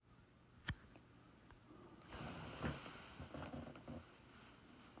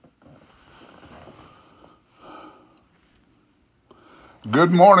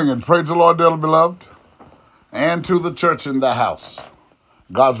Good morning and praise the Lord, dearly beloved, and to the church in the house.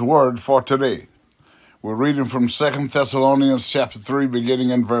 God's word for today. We're reading from 2 Thessalonians chapter 3,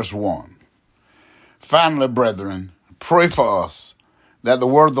 beginning in verse 1. Finally, brethren, pray for us, that the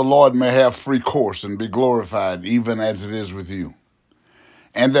word of the Lord may have free course and be glorified, even as it is with you,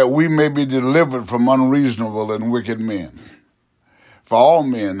 and that we may be delivered from unreasonable and wicked men. For all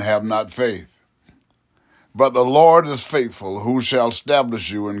men have not faith. But the Lord is faithful, who shall establish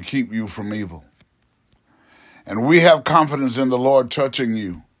you and keep you from evil. And we have confidence in the Lord touching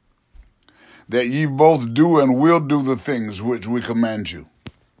you, that ye both do and will do the things which we command you.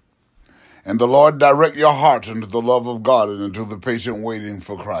 And the Lord direct your hearts into the love of God and into the patient waiting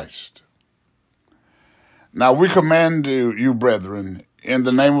for Christ. Now we command you, brethren, in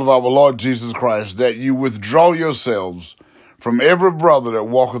the name of our Lord Jesus Christ, that you withdraw yourselves from every brother that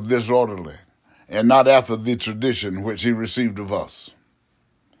walketh disorderly, and not after the tradition which he received of us.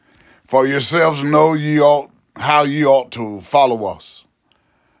 For yourselves know how ye ought to follow us.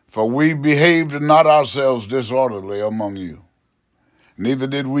 For we behaved not ourselves disorderly among you. Neither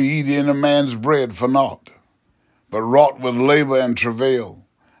did we eat any man's bread for naught, but wrought with labor and travail,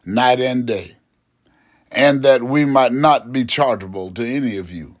 night and day, and that we might not be chargeable to any of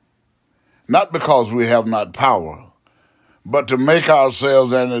you, not because we have not power, but to make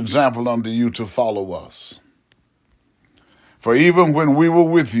ourselves an example unto you to follow us. For even when we were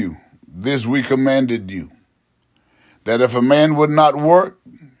with you, this we commanded you, that if a man would not work,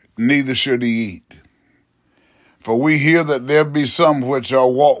 neither should he eat. For we hear that there be some which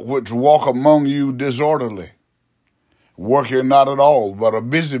walk among you disorderly, working not at all, but are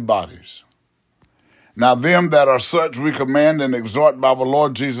busybodies. Now them that are such we command and exhort by our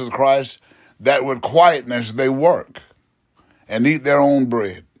Lord Jesus Christ, that with quietness they work, and eat their own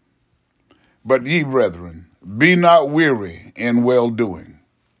bread. But ye, brethren, be not weary in well-doing.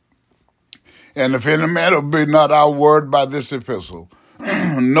 And if any man obey not our word by this epistle,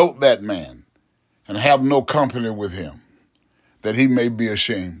 note that man, and have no company with him, that he may be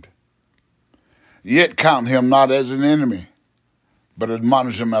ashamed. Yet count him not as an enemy, but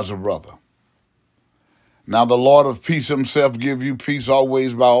admonish him as a brother. Now the Lord of peace himself give you peace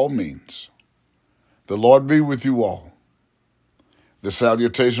always by all means. The Lord be with you all. The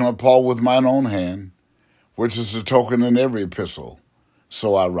salutation of Paul with mine own hand, which is a token in every epistle,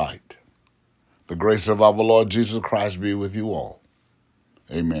 so I write. The grace of our Lord Jesus Christ be with you all.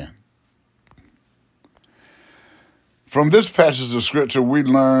 Amen. From this passage of Scripture, we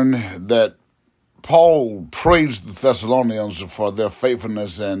learn that Paul praised the Thessalonians for their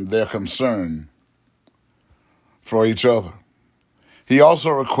faithfulness and their concern for each other. He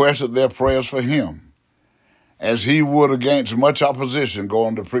also requested their prayers for him, as he would against much opposition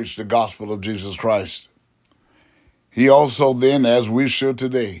going to preach the gospel of Jesus Christ. He also then, as we should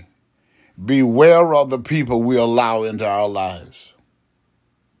today, beware of the people we allow into our lives.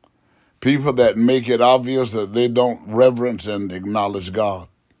 People that make it obvious that they don't reverence and acknowledge God.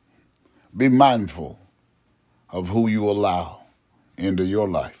 Be mindful of who you allow into your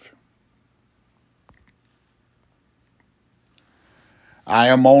life. I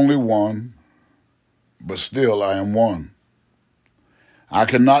am only one, but still I am one. I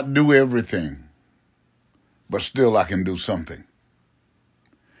cannot do everything, but still I can do something.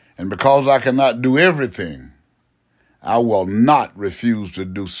 And because I cannot do everything, I will not refuse to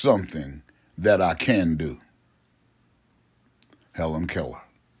do something that I can do. Helen Keller.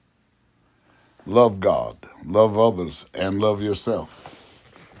 Love God, love others, and love yourself.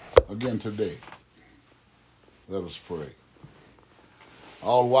 Again today, let us pray.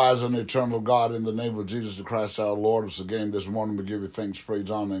 All wise and eternal God, in the name of Jesus Christ our Lord, us again this morning we give you thanks,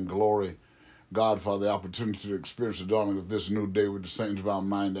 praise, honor, and glory, God, for the opportunity to experience the dawning of this new day with the saints of our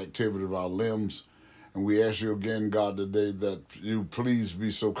mind, activity of our limbs. And we ask you again, God, today that you please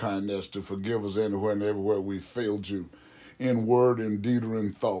be so kind as to forgive us anywhere and everywhere we failed you in word, in deed, or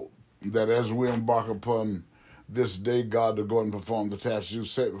in thought. That as we embark upon this day, God, to go and perform the tasks you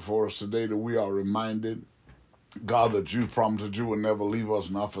set before us today, that we are reminded, God, that you promised that you would never leave us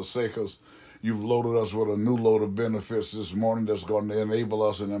nor forsake us. You've loaded us with a new load of benefits this morning that's going to enable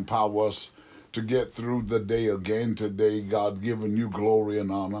us and empower us to get through the day again today, God, giving you glory and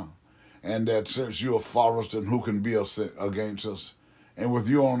honor. And that since you are for us, then who can be against us? And with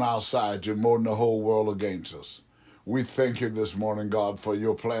you on our side, you're more than the whole world against us. We thank you this morning, God, for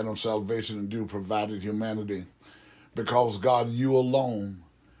your plan of salvation and you provided humanity. Because, God, you alone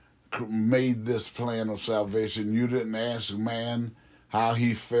made this plan of salvation. You didn't ask man how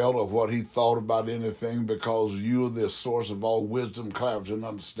he felt or what he thought about anything, because you are the source of all wisdom, clarity, and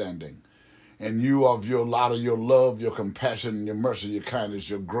understanding. and you of your lot of your love, your compassion, your mercy, your kindness,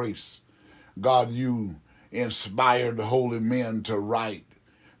 your grace. God, you inspired holy men to write,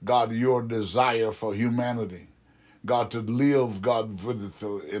 God, your desire for humanity. God, to live, God,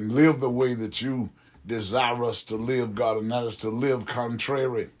 and live the way that you desire us to live, God, and that is to live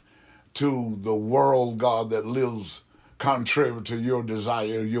contrary to the world, God, that lives contrary to your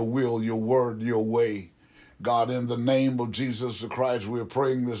desire, your will, your word, your way. God, in the name of Jesus Christ, we're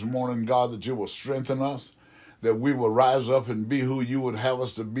praying this morning, God, that you will strengthen us, that we will rise up and be who you would have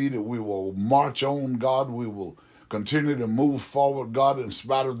us to be, that we will march on, God. We will continue to move forward, God, in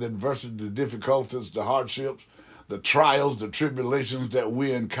spite of the adversity, the difficulties, the hardships, the trials, the tribulations that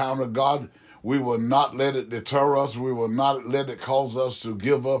we encounter, God. We will not let it deter us. We will not let it cause us to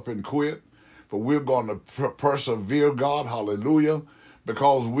give up and quit. But we're going to persevere, God, hallelujah,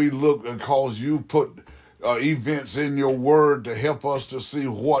 because you put events in your word to help us to see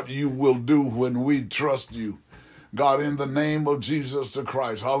what you will do when we trust you. God, in the name of Jesus the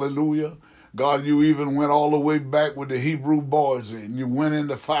Christ, hallelujah. God, you even went all the way back with the Hebrew boys, and you went in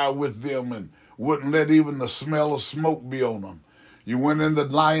the fire with them and wouldn't let even the smell of smoke be on them. You went in the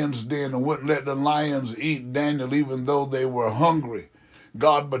lion's den and wouldn't let the lions eat Daniel even though they were hungry.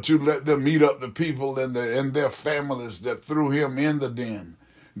 God, but you let them eat up the people and their families that threw him in the den.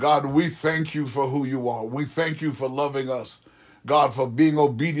 God, we thank you for who you are. We thank you for loving us. God, for being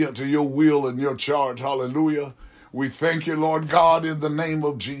obedient to your will and your charge. Hallelujah. We thank you, Lord God, in the name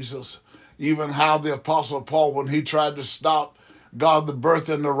of Jesus. Even how the Apostle Paul, when he tried to stop, God, the birth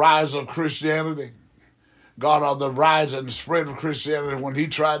and the rise of Christianity, God, or the rise and the spread of Christianity, when he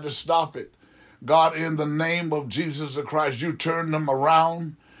tried to stop it, God, in the name of Jesus Christ, you turned him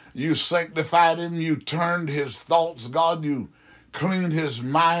around. You sanctified him. You turned his thoughts, God. You cleaned his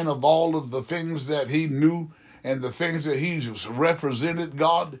mind of all of the things that he knew and the things that he represented,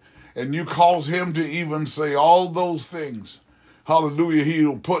 God. And you caused him to even say all those things. Hallelujah. He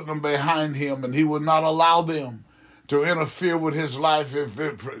will put them behind him, and he would not allow them to interfere with his life if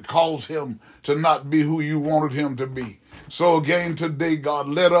it caused him to not be who you wanted him to be. So again today, God,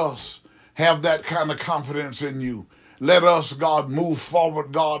 let us have that kind of confidence in you. Let us, God, move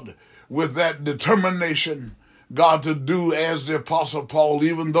forward, God, with that determination, God, to do as the Apostle Paul,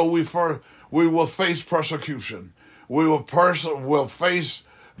 even though we will face persecution. We will face,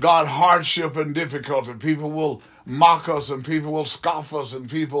 God, hardship and difficulty. People will mock us, and people will scoff us, and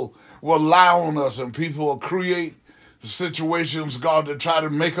people will lie on us, and people will create situations, God, to try to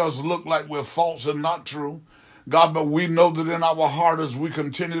make us look like we're false and not true. God, but we know that in our heart as we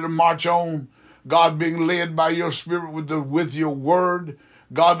continue to march on, God, being led by your Spirit with your word,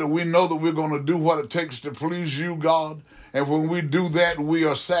 God, that we know that we're going to do what it takes to please you, God. And when we do that, we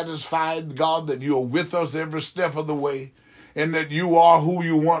are satisfied, God, that you are with us every step of the way, and that you are who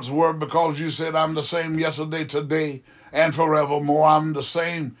you once were, because you said, I'm the same yesterday, today, and forevermore. I'm the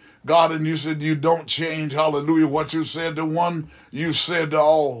same, God, and you said you don't change. Hallelujah. What you said to one, you said to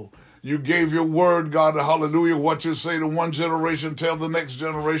all. You gave your word, God, hallelujah. What you say to one generation, tell the next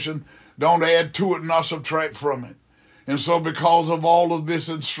generation. Don't add to it, not subtract from it. And so because of all of this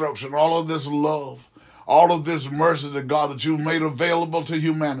instruction, all of this love, all of this mercy to God that you've made available to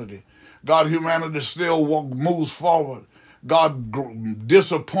humanity, God, humanity still moves forward. God,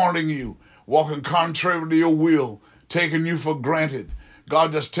 disappointing you, walking contrary to your will, taking you for granted.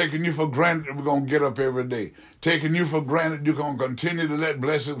 God, just taking you for granted, we're going to get up every day. Taking you for granted, you're going to continue to let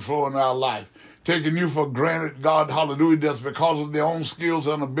blessings flow in our life. Taking you for granted, God, hallelujah, just because of their own skills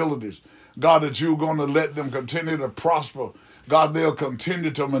and abilities. God, that you're going to let them continue to prosper. God, they'll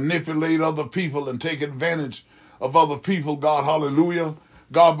continue to manipulate other people and take advantage of other people, God, hallelujah.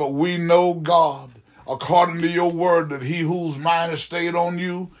 God, but we know, God, according to your word, that he whose mind is stayed on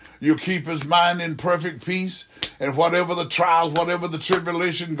you, you keep his mind in perfect peace. And whatever the trials, whatever the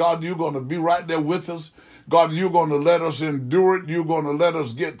tribulation, God, you're going to be right there with us. God, you're going to let us endure it. You're going to let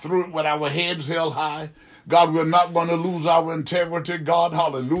us get through it with our heads held high. God, we're not going to lose our integrity, God,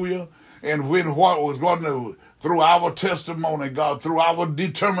 hallelujah. And when what was going to, through our testimony, God, through our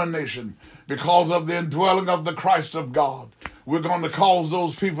determination, because of the indwelling of the Christ of God, we're going to cause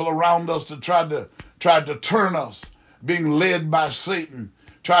those people around us to try to turn us, being led by Satan,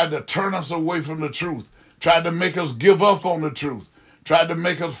 tried to turn us away from the truth, tried to make us give up on the truth, tried to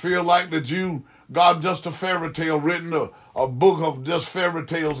make us feel like that you, God, just a fairy tale, written a book of just fairy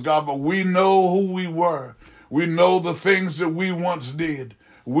tales, God, but we know who we were. We know the things that we once did.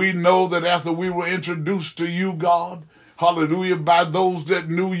 We know that after we were introduced to you, God, hallelujah, by those that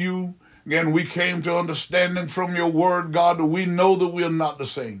knew you, and we came to understanding from your word, God, that we know that we are not the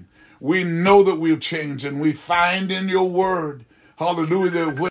same. We know that we've changed, and we find in your word, hallelujah, that